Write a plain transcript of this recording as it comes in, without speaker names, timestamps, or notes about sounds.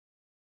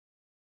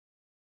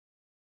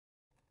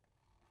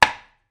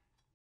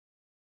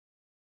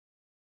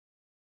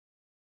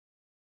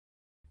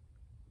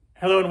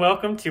Hello and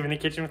welcome to In the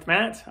Kitchen with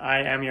Matt. I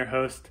am your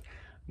host,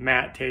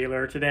 Matt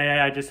Taylor. Today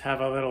I just have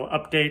a little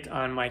update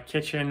on my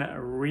kitchen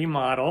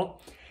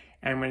remodel.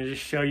 And I'm going to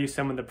just show you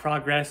some of the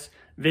progress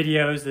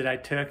videos that I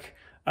took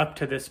up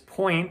to this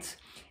point.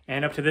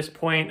 And up to this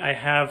point I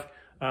have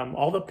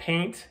all the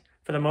paint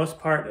for the most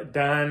part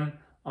done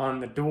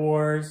on the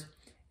doors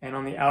and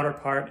on the outer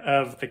part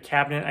of the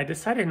cabinet. I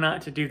decided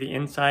not to do the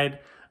inside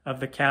of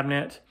the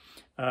cabinet,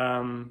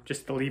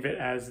 just to leave it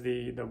as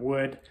the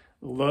wood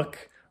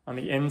look on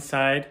the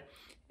inside.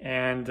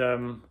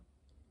 And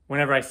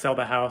whenever I sell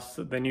the house,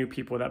 the new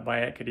people that buy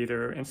it could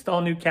either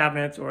install new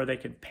cabinets or they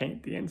could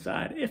paint the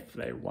inside if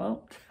they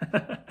want.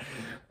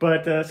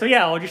 But so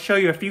yeah, I'll just show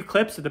you a few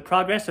clips of the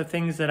progress of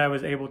things that I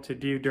was able to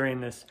do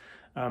during this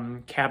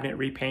cabinet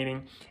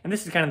repainting. And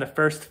this is kind of the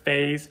first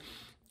phase.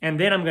 And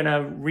then I'm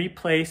gonna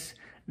replace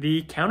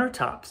the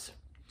countertops.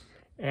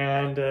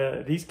 And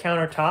these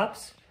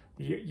countertops,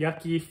 the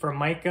yucky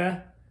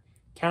Formica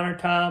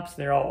countertops,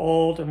 they're all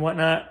old and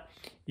whatnot.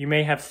 You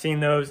may have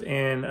seen those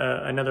in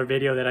another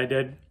video that I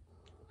did,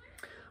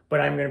 but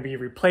I'm going to be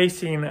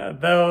replacing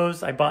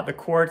those. I bought the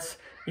quartz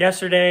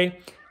yesterday,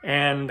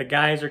 and the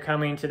guys are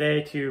coming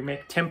today to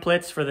make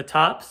templates for the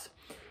tops.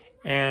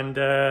 And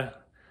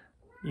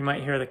you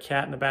might hear the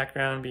cat in the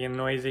background being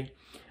noisy.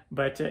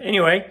 But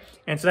anyway,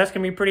 and so that's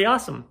going to be pretty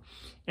awesome.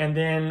 And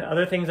then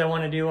other things I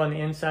want to do on the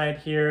inside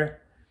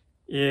here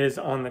is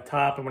on the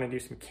top. I'm going to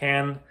do some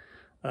can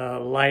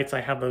lights.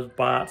 I have those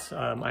bought.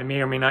 I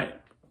may or may not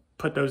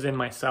put those in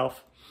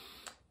myself.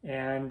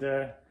 And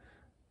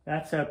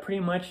that's pretty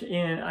much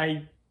in.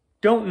 I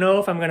don't know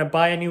if I'm going to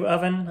buy a new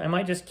oven. I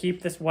might just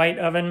keep this white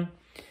oven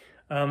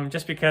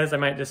just because I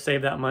might just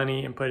save that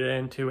money and put it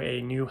into a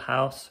new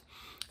house.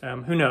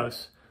 Who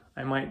knows?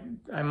 I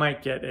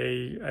might get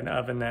an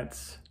oven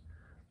that's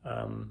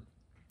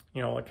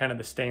you know, kind of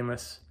the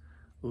stainless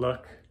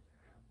look,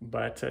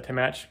 but to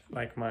match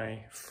like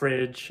my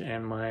fridge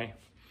and my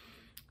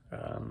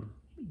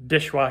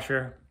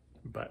dishwasher.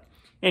 But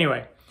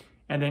anyway,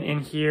 and then in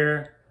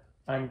here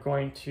I'm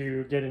going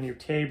to get a new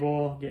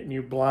table, get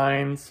new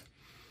blinds,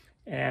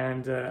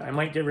 and I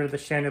might get rid of the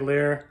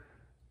chandelier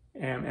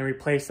and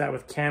replace that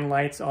with can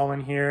lights all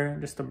in here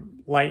just to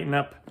lighten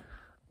up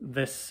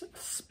this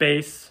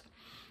space.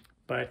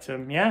 But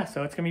yeah,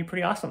 so it's gonna be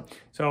pretty awesome.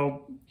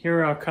 So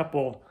here are a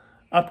couple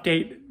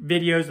update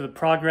videos of the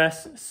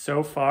progress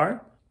so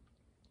far.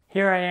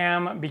 Here I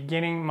am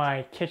beginning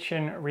my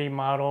kitchen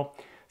remodel.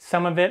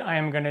 Some of it I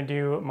am going to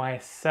do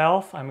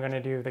myself. I'm going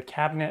to do the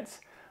cabinets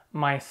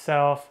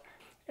myself.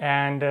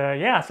 And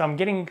yeah, so I'm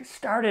getting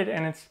started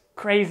and it's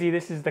crazy.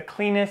 This is the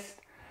cleanest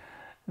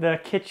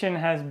the kitchen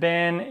has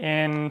been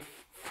in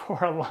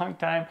for a long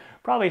time,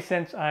 probably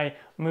since I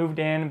moved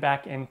in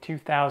back in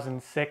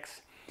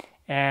 2006.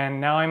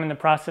 And now I'm in the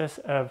process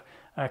of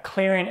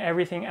clearing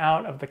everything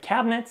out of the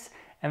cabinets,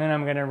 and then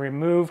I'm going to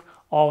remove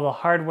all the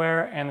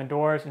hardware and the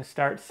doors and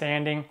start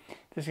sanding.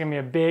 This is going to be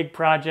a big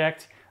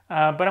project.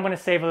 But I'm going to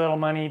save a little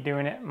money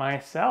doing it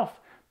myself.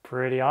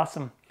 Pretty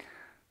awesome.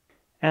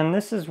 And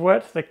this is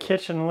what the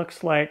kitchen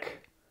looks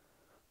like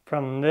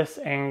from this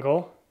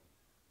angle.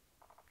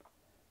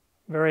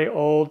 Very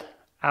old,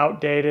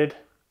 outdated,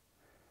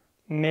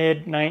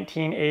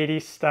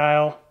 mid-1980s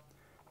style,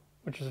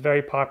 which was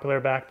very popular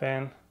back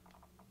then.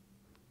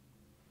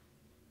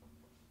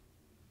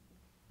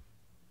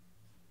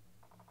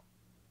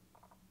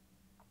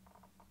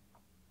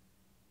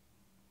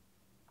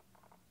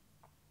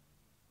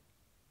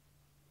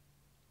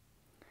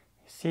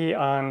 See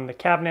on the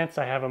cabinets,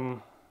 I have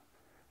them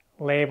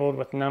labeled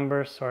with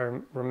numbers so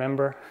I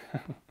remember.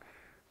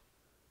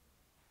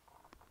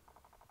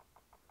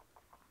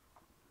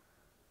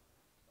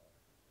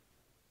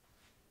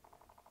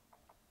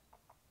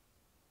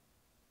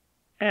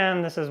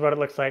 And this is what it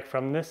looks like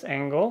from this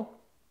angle.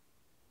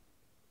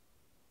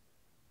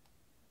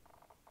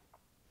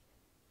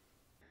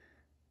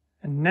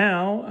 And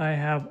now I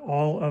have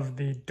all of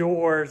the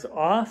doors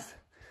off.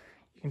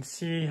 You can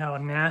see how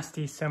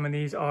nasty some of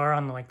these are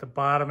on like the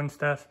bottom and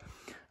stuff.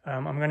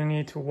 I'm going to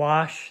need to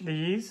wash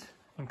these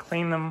and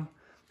clean them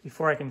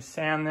before I can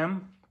sand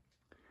them.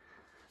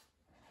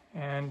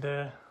 And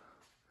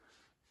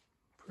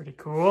pretty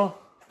cool.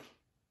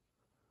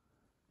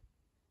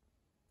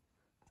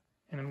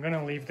 And I'm going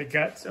to leave the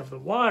guts of the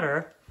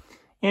water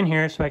in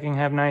here so I can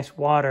have nice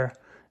water.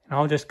 And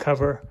I'll just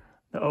cover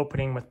the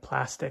opening with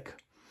plastic.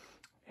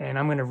 And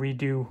I'm going to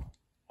redo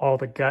all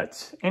the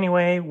guts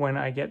anyway when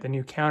I get the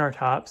new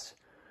countertops.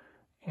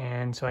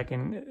 And so I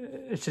can,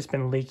 it's just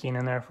been leaking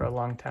in there for a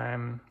long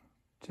time.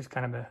 Just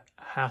kind of a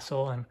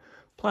hassle. And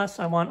plus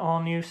I want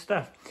all new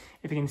stuff.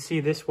 If you can see,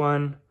 this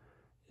one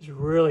is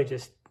really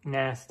just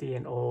nasty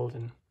and old.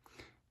 And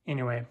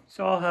anyway,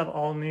 so I'll have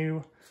all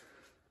new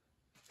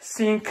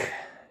sink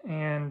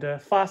and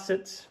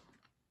faucets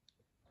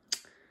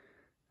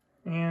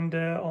and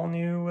all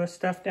new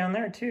stuff down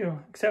there too,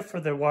 except for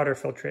the water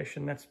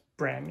filtration. That's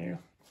brand new.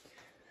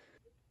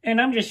 And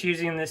I'm just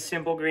using this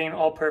Simple Green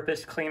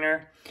all-purpose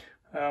cleaner.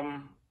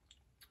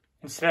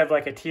 Instead of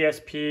like a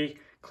TSP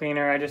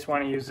cleaner, I just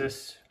want to use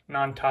this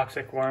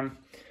non-toxic one.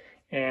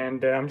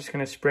 And I'm just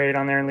going to spray it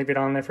on there and leave it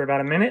on there for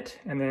about a minute,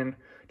 and then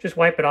just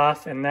wipe it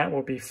off, and that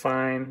will be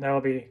fine. That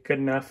will be good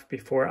enough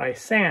before I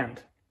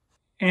sand.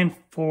 And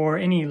for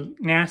any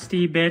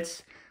nasty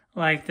bits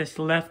like this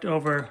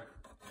leftover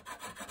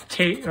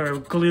tape or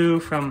glue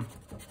from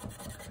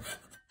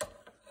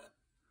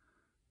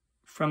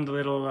the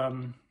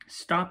little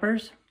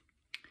stoppers,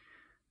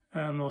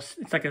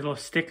 it's like a little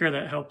sticker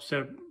that helps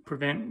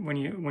prevent when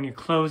you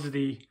close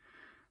the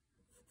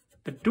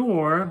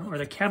door or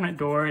the cabinet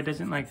door, it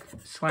doesn't like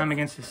slam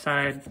against the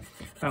side.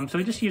 So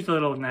we just use a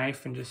little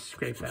knife and just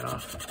scrape that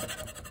off.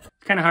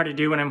 It's kind of hard to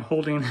do when I'm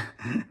holding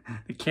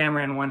the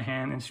camera in one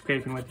hand and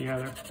scraping with the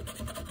other.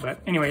 But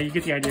anyway, you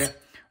get the idea.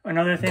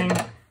 Another thing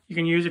you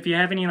can use, if you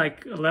have any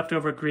like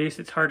leftover grease,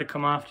 it's hard to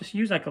come off, just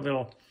use like a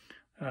little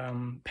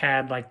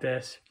pad like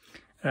this.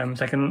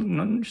 It's like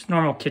a just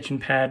normal kitchen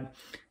pad,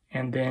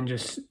 and then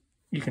just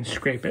you can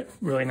scrape it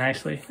really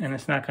nicely, and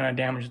it's not going to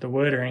damage the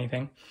wood or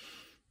anything.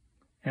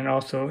 And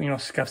also, you know,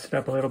 scuffs it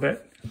up a little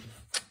bit.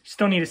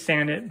 Still need to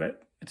sand it,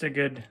 but it's a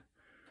good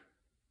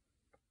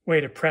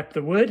way to prep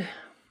the wood.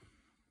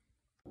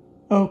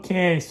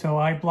 Okay, so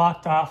I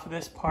blocked off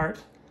this part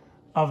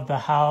of the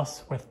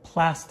house with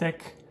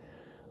plastic.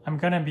 I'm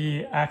gonna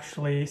be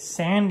actually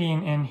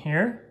sanding in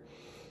here,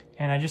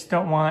 and I just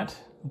don't want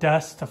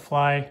dust to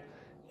fly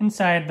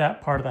inside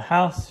that part of the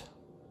house.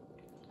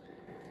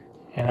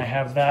 And I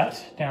have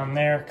that down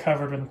there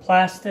covered in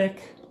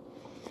plastic.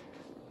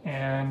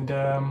 And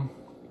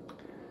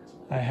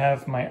I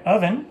have my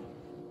oven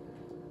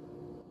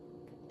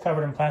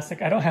covered in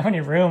plastic. I don't have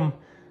any room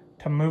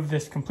to move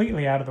this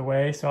completely out of the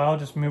way, so I'll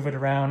just move it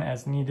around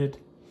as needed.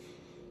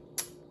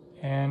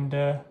 And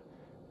there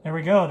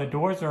we go. The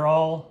doors are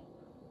all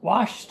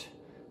washed.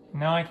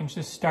 Now I can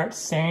just start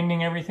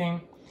sanding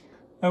everything.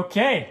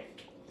 Okay.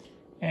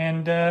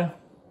 And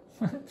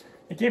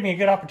it gave me a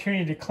good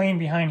opportunity to clean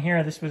behind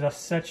here. This was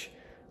such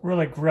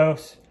really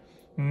gross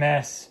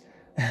mess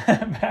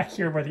back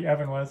here where the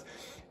oven was.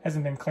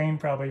 Hasn't been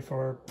cleaned probably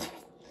for,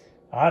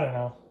 I don't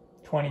know,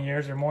 20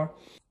 years or more.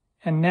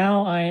 And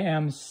now I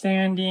am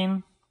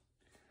sanding.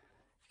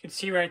 You can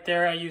see right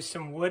there I used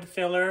some wood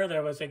filler.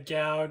 There was a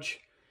gouge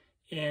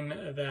in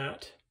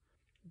that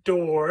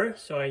door,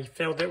 so I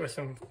filled it with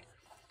some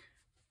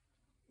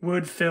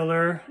wood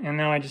filler, and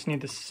now I just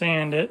need to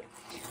sand it.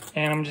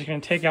 And I'm just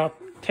going to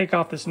take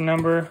off this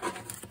number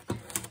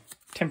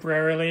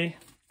temporarily,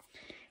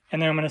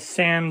 and then I'm going to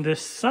sand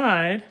this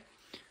side.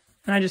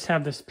 And I just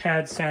have this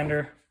pad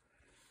sander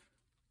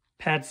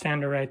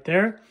right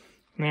there.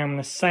 And then I'm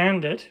going to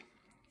sand it.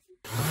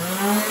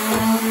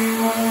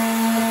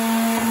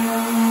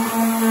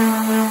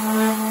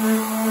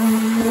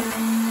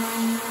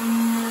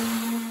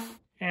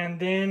 And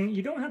then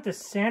you don't have to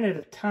sand it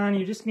a ton.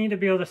 You just need to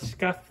be able to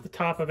scuff the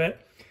top of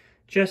it,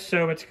 just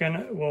so it's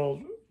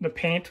the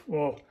paint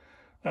will,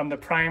 the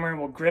primer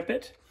will grip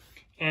it.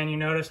 And you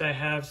notice I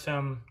have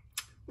some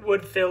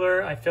wood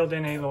filler. I filled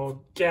in a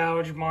little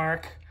gouge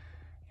mark.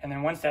 And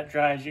then once that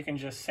dries, you can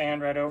just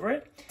sand right over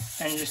it.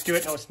 And you just do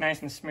it till it's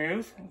nice and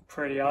smooth.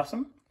 Pretty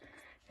awesome.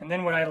 And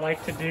then what I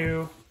like to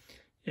do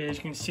is,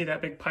 you can see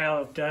that big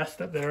pile of dust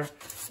up there,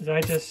 is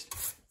I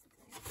just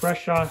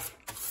brush off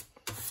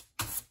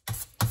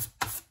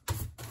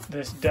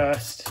this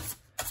dust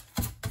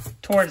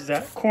towards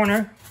that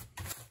corner.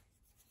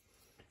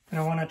 And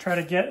I want to try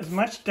to get as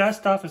much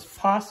dust off as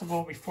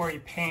possible before you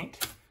paint.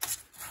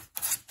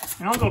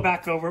 And I'll go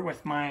back over it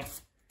with my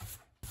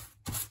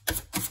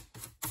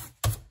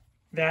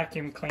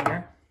vacuum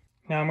cleaner.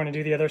 Now I'm going to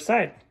do the other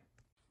side.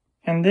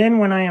 And then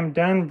when I am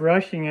done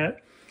brushing it,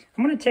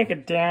 I'm going to take a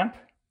damp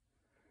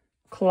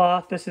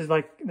cloth. This is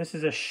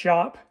a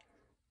shop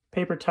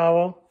paper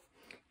towel,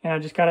 and I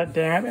just got it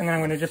damp, and then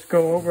I'm going to just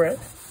go over it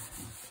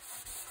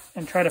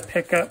and try to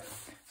pick up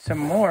some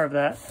more of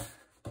that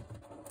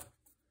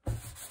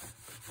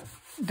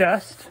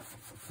dust.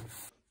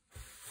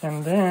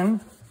 And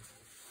then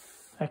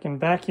I can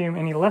vacuum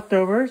any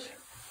leftovers,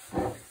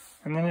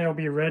 and then it'll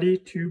be ready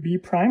to be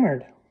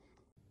primered.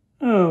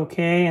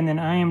 Okay, and then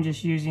I am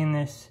just using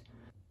this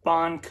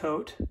Bond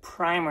Coat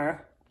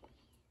primer,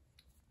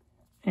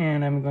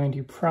 and I'm going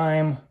to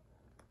prime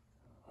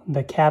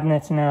the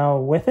cabinets now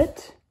with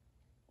it.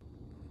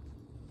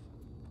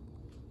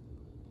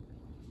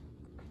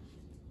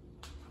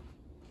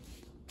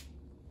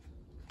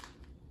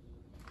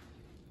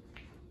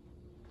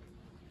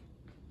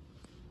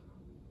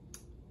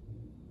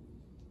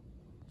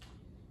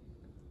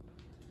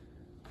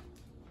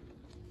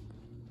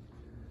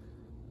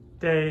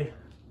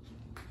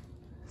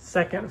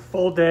 Second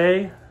full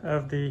day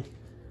of the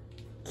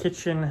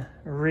kitchen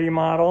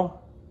remodel.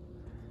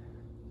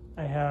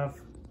 I have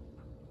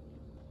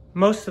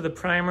most of the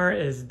primer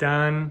is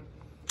done.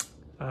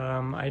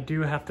 I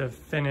do have to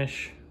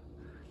finish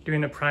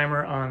doing the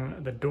primer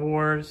on the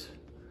doors.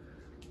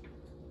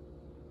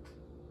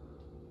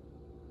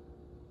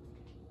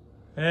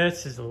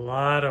 This is a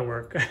lot of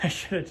work. I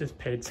should have just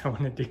paid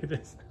someone to do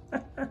this.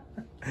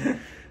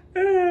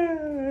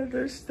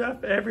 There's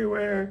stuff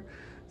everywhere.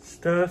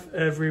 Stuff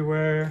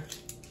everywhere.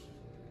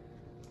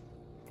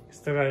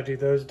 Still gotta do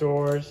those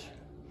doors.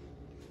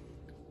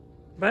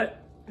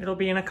 But it'll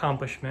be an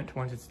accomplishment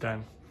once it's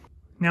done.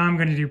 Now I'm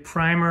gonna do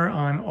primer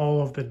on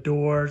all of the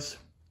doors.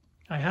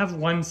 I have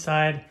one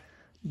side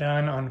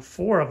done on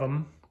 4 of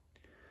them.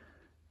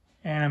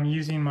 And I'm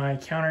using my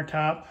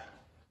countertop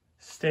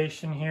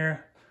station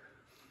here.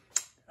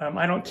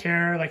 I don't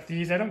care, like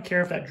these, I don't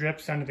care if that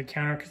drips onto the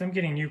counter because I'm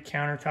getting new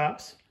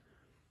countertops,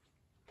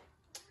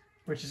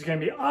 which is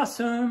gonna be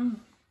awesome.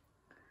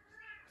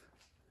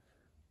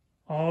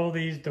 All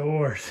these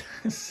doors,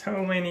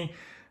 so many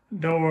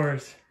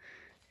doors.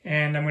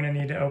 And I'm gonna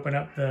need to open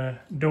up the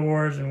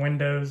doors and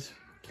windows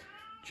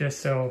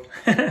just so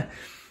the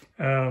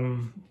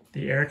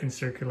air can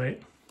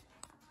circulate.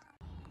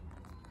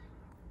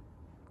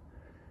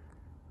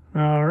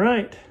 All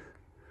right.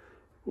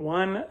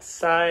 One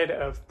side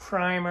of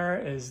primer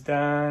is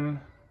done.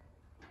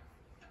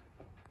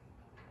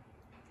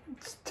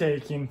 It's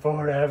taking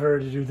forever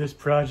to do this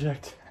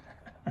project.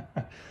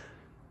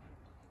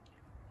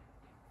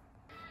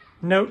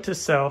 Note to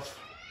self.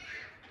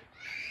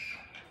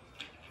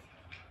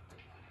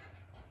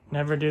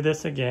 Never do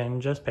this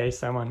again, just pay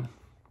someone.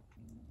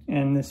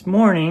 And this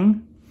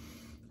morning,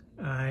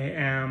 I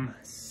am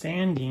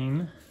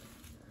sanding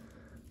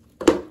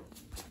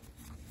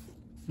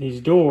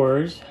these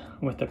doors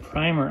with the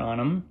primer on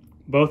them,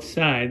 both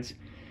sides,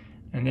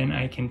 and then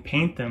I can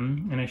paint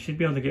them, and I should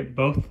be able to get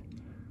both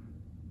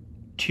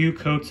 2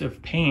 coats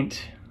of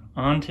paint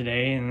on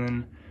today, and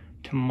then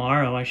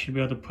tomorrow I should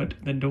be able to put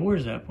the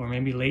doors up, or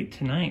maybe late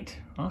tonight.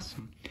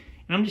 Awesome.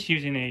 And I'm just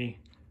using a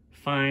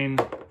fine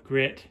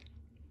grit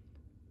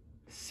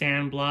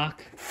sand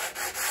block,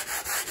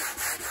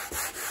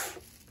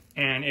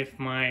 and if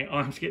my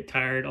arms get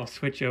tired, I'll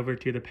switch over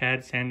to the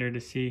pad sander to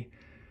see.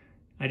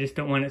 I just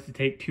don't want it to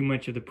take too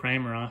much of the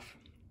primer off,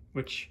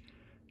 which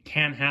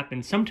can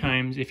happen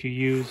sometimes if you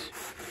use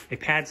a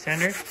pad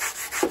sander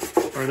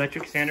or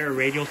electric sander or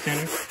radial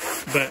sander,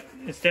 but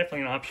it's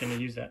definitely an option to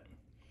use that.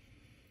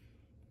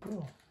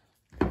 Cool.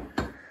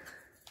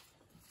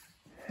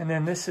 And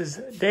then this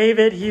is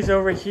David. He's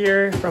over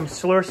here from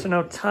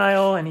Solorcino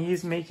Tile, and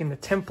he's making the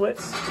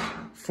templates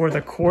for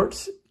the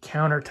quartz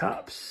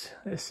countertops.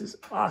 This is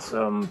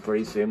awesome.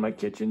 Pretty soon my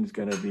kitchen's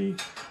gonna be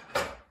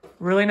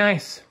really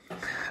nice.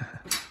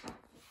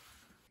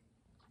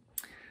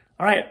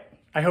 All right,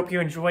 I hope you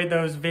enjoyed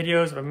those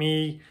videos of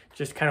me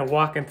just kind of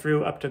walking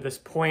through up to this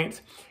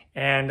point,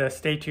 and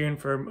stay tuned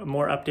for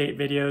more update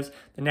videos.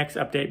 The next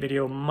update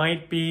video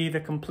might be the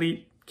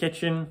complete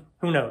kitchen,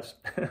 who knows?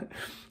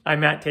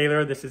 I'm Matt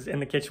Taylor, this is In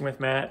the Kitchen with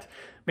Matt.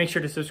 Make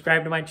sure to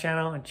subscribe to my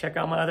channel and check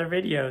out my other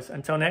videos.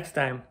 Until next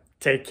time,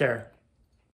 take care.